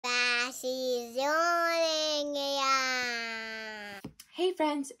Baci's yawning. Yeah. Hey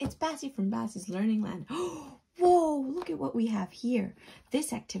friends, it's Baci from Baci's Learning Land. Whoa, look at what we have here.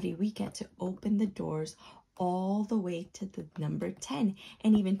 This activity, we get to open the doors all the way to the number 10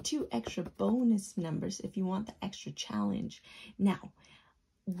 and even 2 extra bonus numbers if you want the extra challenge. Now,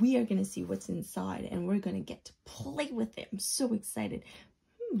 we are going to see what's inside and we're going to get to play with it. I'm so excited.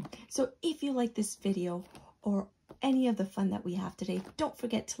 So if you like this video or any of the fun that we have today, don't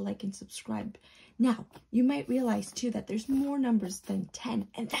forget to like and subscribe. Now, you might realize too that there's more numbers than 10,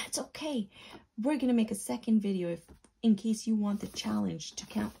 and that's okay. We're going to make a second video in case you want the challenge to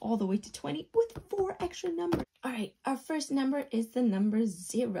count all the way to 20 with 4 extra numbers. All right, our first number is the number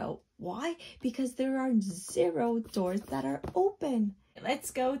 0. Why? Because there are 0 doors that are open.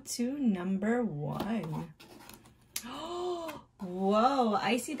 Let's go to number 1. Whoa,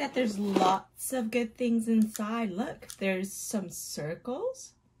 I see that there's lots of good things inside. Look, there's some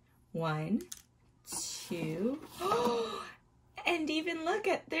circles. 1, 2. And even look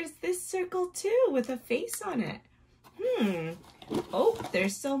at, there's this circle too with a face on it. Oh,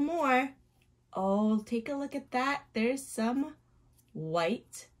 there's some more. Oh, take a look at that. There's some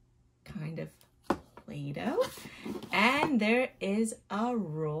white kind of Play-Doh. And there is a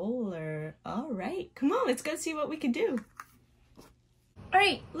roller. All right, come on, let's go see what we can do. All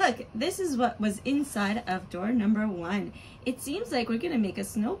right, look, this is what was inside of door number 1. It seems like we're gonna make a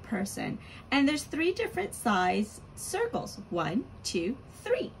snow person, and there's 3 different size circles, 1, 2,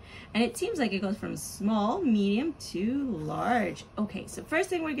 3. And it seems like it goes from small, medium to large. Okay, so first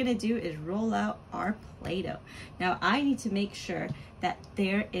thing we're gonna do is roll out our Play-Doh. Now I need to make sure that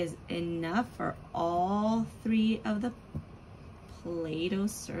there is enough for all 3 of the Play-Doh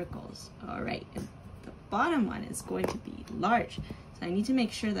circles. All right, and the bottom one is going to be large. I need to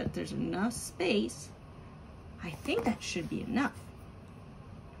make sure that there's enough space. I think that should be enough.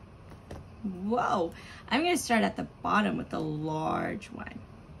 Whoa, I'm gonna start at the bottom with the large one.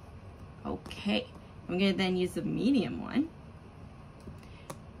 Okay, I'm gonna then use the medium one.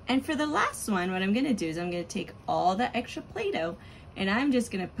 And for the last one, what I'm gonna do is I'm gonna take all the extra Play-Doh and I'm just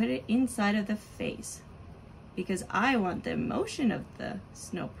gonna put it inside of the face because I want the emotion of the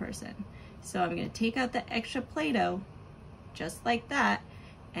snow person. So I'm gonna take out the extra Play-Doh just like that,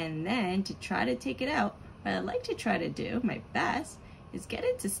 and then to try to take it out, what I like to try to do, my best, is get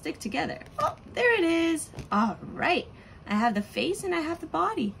it to stick together. Oh, there it is. All right, I have the face and I have the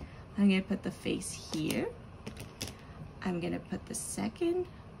body. I'm gonna put the face here. I'm gonna put the second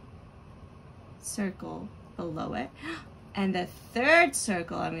circle below it, and the third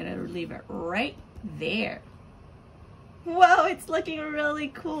circle, I'm gonna leave it right there. Whoa, it's looking really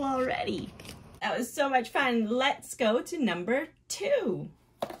cool already. That was so much fun. Let's go to number 2.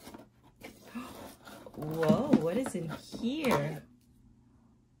 Whoa, what is in here?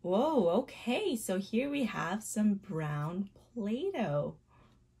 Whoa, okay, so here we have some brown Play-Doh.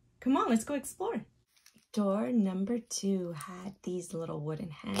 Come on, let's go explore. Door number 2 had these little wooden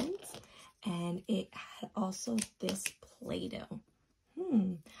hands, and it had also this Play-Doh.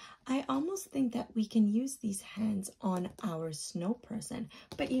 I almost think that we can use these hands on our snow person,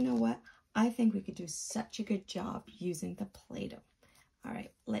 but you know what? I think we could do such a good job using the Play-Doh. All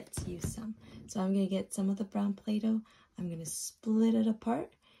right, let's use some. So I'm gonna get some of the brown Play-Doh. I'm gonna split it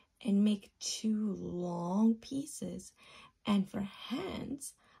apart and make 2 long pieces. And for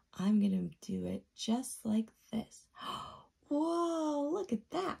hands, I'm gonna do it just like this. Whoa, look at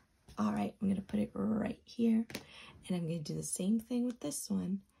that. All right, I'm gonna put it right here. And I'm gonna do the same thing with this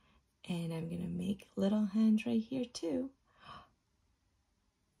one. And I'm gonna make little hands right here too.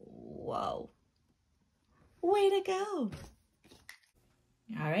 Whoa, way to go.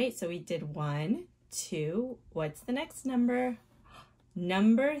 All right, so we did 1, 2. What's the next number?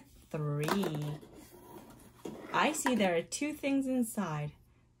 Number 3. I see there are 2 things inside.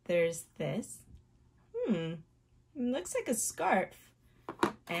 There's this. It looks like a scarf.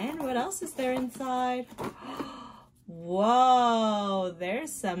 And what else is there inside? Whoa,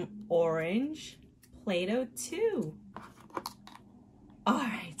 there's some orange Play-Doh too. All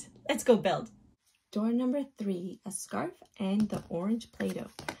right, let's go build. Door number 3, a scarf and the orange Play-Doh.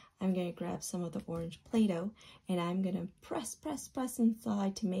 I'm gonna grab some of the orange Play-Doh and I'm gonna press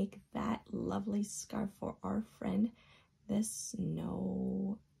inside to make that lovely scarf for our friend, the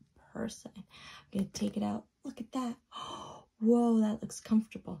snow person. I'm gonna take it out. Look at that. Whoa, that looks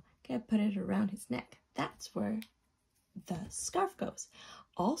comfortable. Gonna put it around his neck. That's where the scarf goes.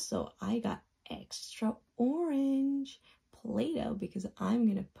 Also, I got extra orange Play-Doh because I'm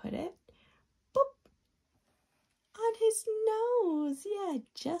gonna put it boop on his nose. Yeah,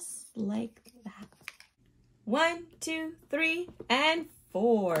 just like that. 1, 2, 3, and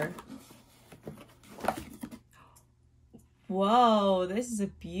 4. Whoa, this is a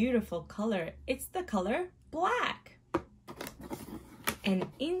beautiful color. It's the color black. And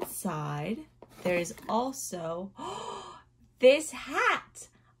inside, there's also this hat.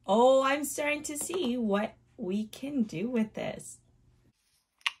 Oh, I'm starting to see what we can do with this.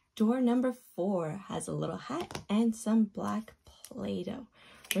 Door number 4 has a little hat and some black Play-Doh.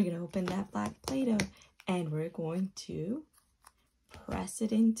 We're going to open that black Play-Doh and we're going to press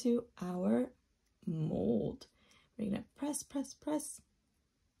it into our mold. We're going to press, press, press.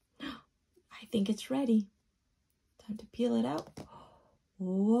 I think it's ready. Time to peel it out.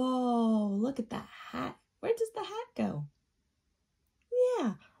 Whoa, look at that hat. Where does the hat go?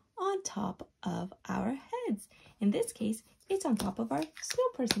 Yeah, on top of our heads. In this case, it's on top of our snow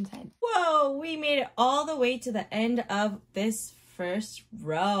person's head. Whoa, we made it all the way to the end of this first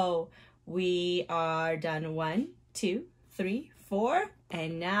row. We are done 1, 2, 3, 4,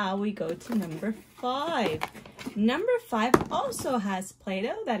 and now we go to number 5. Number 5 also has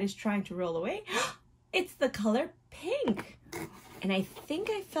Play-Doh that is trying to roll away. It's the color pink. And I think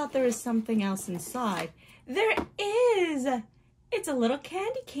I felt there was something else inside. There is! It's a little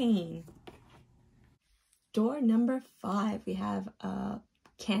candy cane. Door number 5, we have a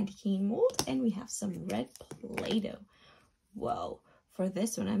candy cane mold and we have some red Play-Doh. Whoa, for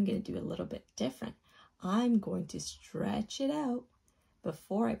this one, I'm going to do a little bit different. I'm going to stretch it out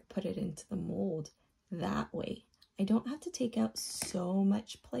before I put it into the mold. That way, I don't have to take out so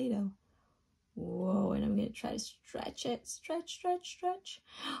much Play-Doh. Whoa, and I'm going to try to stretch it. Stretch, stretch, stretch.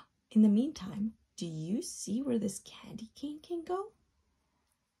 In the meantime, do you see where this candy cane can go?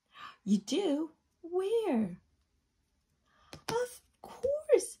 You do? Where? Of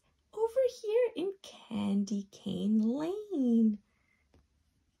course, over here in Candy Cane Lane.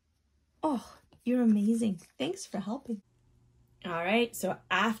 Oh, you're amazing. Thanks for helping. All right, so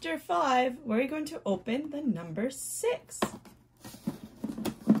after 5, we're going to open the number 6.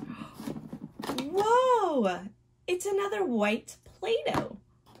 Whoa, it's another white Play-Doh.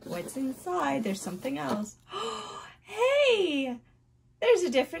 What's inside? There's something else. Hey, there's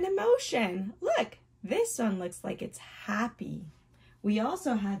a different emotion. Look, this one looks like it's happy. We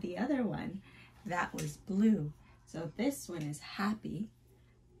also had the other one that was blue. So this one is happy.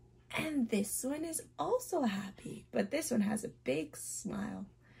 And this one is also happy. But this one has a big smile.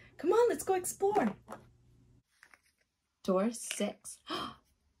 Come on, let's go explore. Door 6.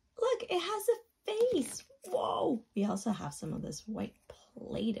 Look, it has a face. Whoa. We also have some of this white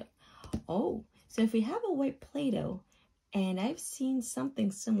Play-Doh. Oh, so if we have a white Play-Doh, and I've seen something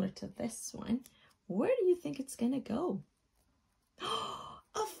similar to this one, where do you think it's going to go?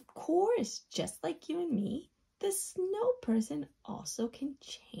 Of course, just like you and me, the snow person also can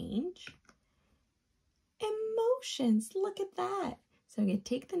change emotions. Look at that. So I'm going to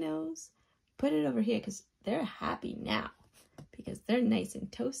take the nose, put it over here because they're happy now because they're nice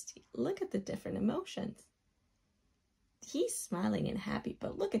and toasty. Look at the different emotions. He's smiling and happy,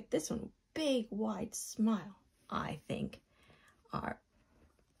 but look at this one. Big, wide smile. I think our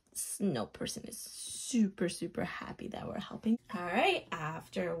snow person is super, super happy that we're helping. All right,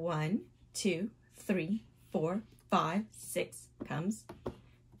 after 1, 2, 3, 4, 5, 6 comes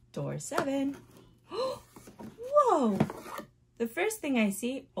door 7. Whoa! The first thing I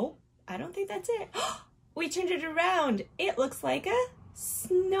see, oh, I don't think that's it. We turned it around. It looks like a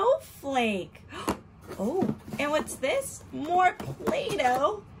snowflake. Oh, and what's this? More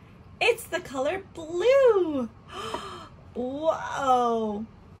Play-Doh. It's the color blue. Whoa.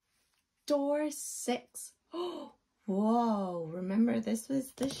 Door 6. Whoa, remember this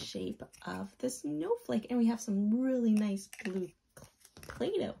was the shape of the snowflake and we have some really nice blue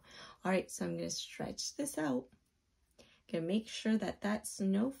Play-Doh. All right, so I'm going to stretch this out. Gonna make sure that that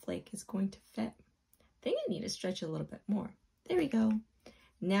snowflake is going to fit. I think I need to stretch a little bit more. There we go.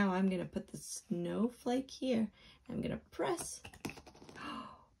 Now I'm going to put the snowflake here. I'm going to press.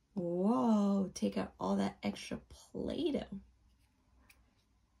 Whoa, take out all that extra Play-Doh.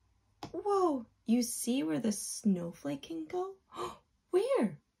 Whoa, you see where the snowflake can go?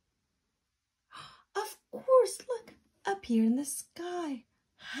 Where? Of course, look, up here in the sky.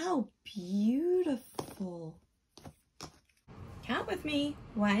 How beautiful. Count with me.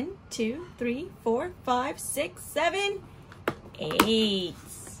 1, 2, 3, 4, 5, 6, 7, 8.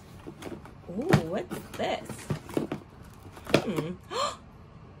 Ooh, what's this?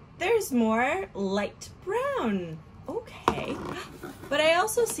 There's more light brown. Okay. But I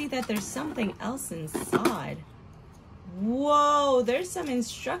also see that there's something else inside. Whoa, there's some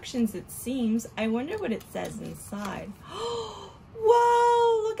instructions it seems. I wonder what it says inside.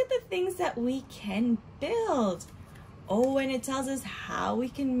 Whoa, look at the things that we can build. Oh, and it tells us how we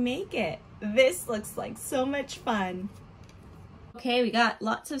can make it. This looks like so much fun. Okay, we got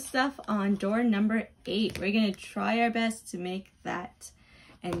lots of stuff on door number 8. We're gonna try our best to make that.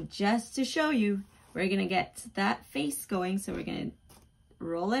 And just to show you, we're gonna get that face going. So we're gonna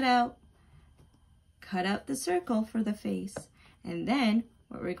roll it out, cut out the circle for the face. And then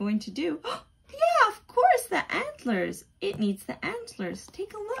what we're going to do, yeah, of course, the antlers. It needs the antlers.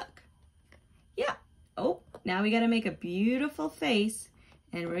 Take a look. Yeah. Oh, now we gotta make a beautiful face.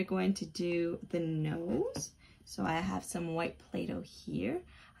 And we're going to do the nose. So I have some white Play-Doh here.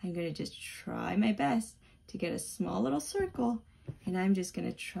 I'm gonna just try my best to get a small little circle. And I'm just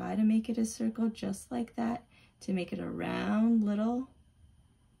gonna try to make it a circle just like that to make it a round little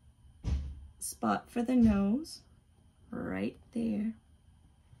spot for the nose right there.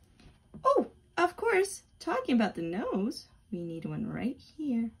 Oh, of course, talking about the nose, we need one right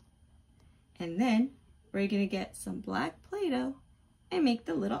here. And then we're gonna get some black Play-Doh and make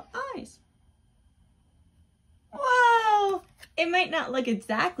the little eyes. Whoa! It might not look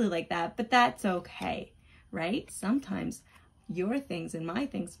exactly like that, but that's okay, right? Sometimes your things and my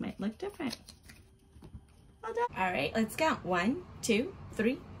things might look different. Well done. All right, let's count. 1, 2,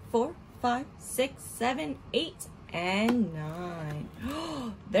 3, 4, 5, 6, 7, 8, and 9.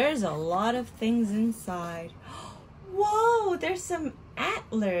 There's a lot of things inside. Whoa, there's some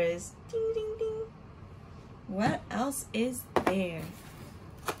antlers. Ding, ding, ding. What else is there?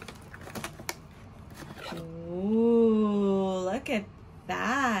 Ooh, look at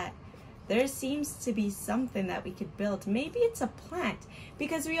that. There seems to be something that we could build. Maybe it's a plant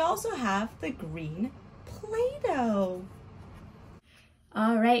because we also have the green Play-Doh.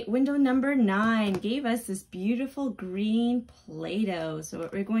 All right, window number 9 gave us this beautiful green Play-Doh. So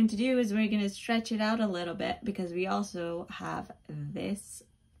what we're going to do is we're going to stretch it out a little bit because we also have this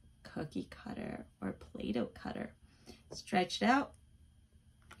cookie cutter or Play-Doh cutter. Stretch it out.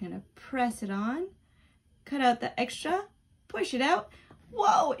 I'm going to press it on. Cut out the extra, push it out.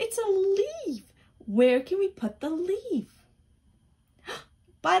 Whoa, it's a leaf. Where can we put the leaf?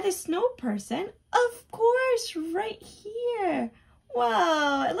 By the snow person, of course, right here.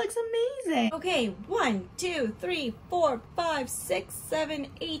 Whoa, it looks amazing. Okay, 1, 2, 3, 4, 5, 6, 7,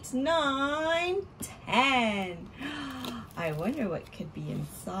 8, 9, 10. I wonder what could be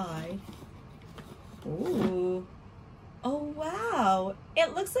inside. Ooh. Oh, wow.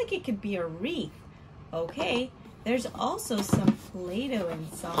 It looks like it could be a wreath. Okay, there's also some Play-Doh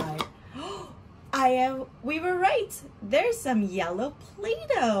inside. We were right. There's some yellow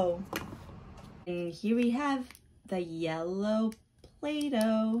Play-Doh. And here we have the yellow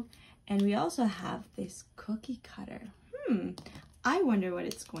Play-Doh. And we also have this cookie cutter. I wonder what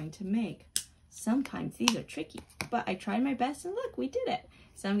it's going to make. Sometimes these are tricky, but I tried my best and look, we did it.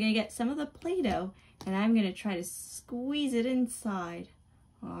 So I'm gonna get some of the Play-Doh and I'm gonna try to squeeze it inside.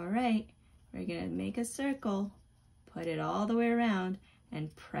 All right. We're gonna make a circle, put it all the way around,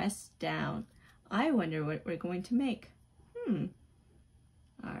 and press down. I wonder what we're going to make. All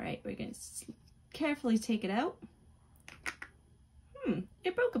right, we're gonna carefully take it out.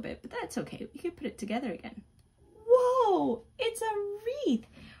 It broke a bit, but that's okay. We can put it together again. Whoa, it's a wreath.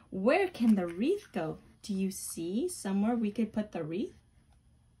 Where can the wreath go? Do you see somewhere we could put the wreath?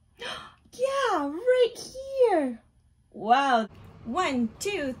 Yeah, right here. Wow. 1,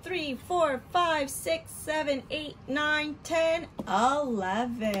 2, 3, 4, 5, 6, 7, 8, 9, 10,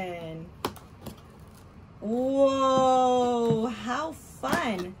 11. Whoa, how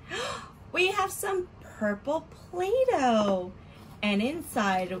fun. We have some purple Play-Doh. And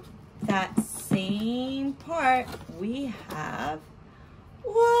inside that same part, we have,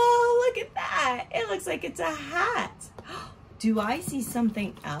 whoa, look at that. It looks like it's a hat. Do I see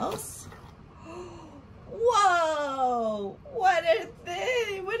something else? Whoa, what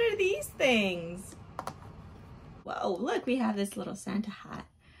are these things? Whoa, look, we have this little Santa hat,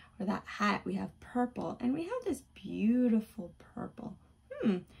 or that hat, we have purple, and we have this beautiful purple.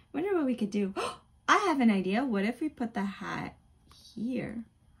 Wonder what we could do. I have an idea. What if we put the hat here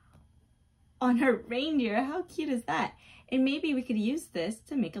on her reindeer? How cute is that? And maybe we could use this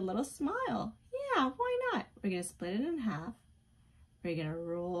to make a little smile. Yeah, why not? We're gonna split it in half. We're gonna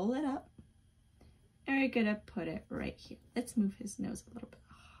roll it up. And we're gonna put it right here. Let's move his nose a little bit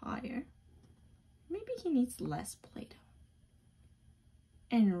higher. Maybe he needs less Play-Doh.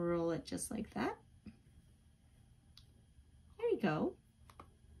 And roll it just like that. There we go.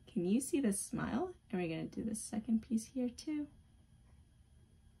 Can you see the smile? And we're gonna do the second piece here too.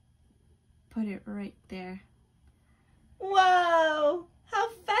 Put it right there. Whoa, how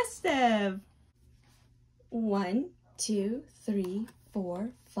festive. 1, 2, 3, 4,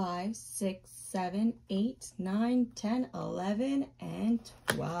 5, 6, 7, 8, 9, 10, 11, and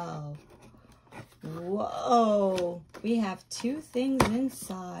 12. Whoa, we have two things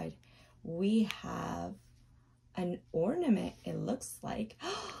inside. We have an ornament, it looks like.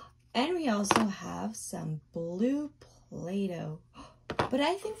 And we also have some blue Play-Doh. But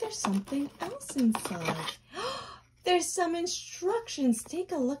I think there's something else inside. There's some instructions.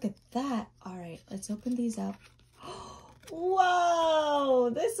 Take a look at that. All right, let's open these up. Whoa,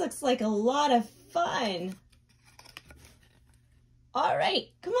 this looks like a lot of fun. All right,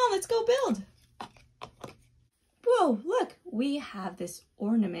 come on, let's go build. Whoa, look, we have this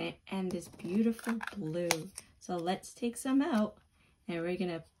ornament and this beautiful blue. So let's take some out and we're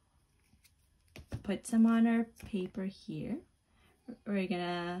gonna put some on our paper here. We're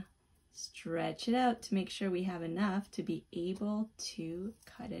gonna stretch it out to make sure we have enough to be able to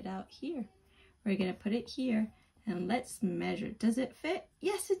cut it out here. We're gonna put it here and let's measure. Does it fit?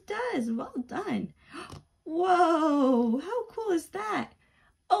 Yes, it does. Well done. Whoa, how cool is that?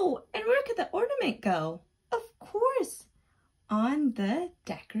 Oh, and where could the ornament go? Of course, on the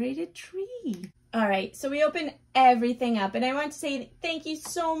decorated tree. All right, so we opened everything up and I want to say thank you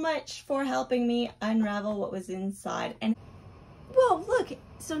so much for helping me unravel what was inside. And whoa, look,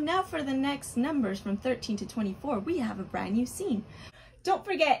 so now for the next numbers from 13 to 24, we have a brand new scene. Don't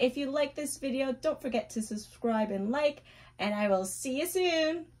forget, if you like this video, don't forget to subscribe and like, and I will see you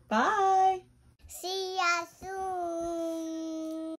soon. Bye. See ya soon.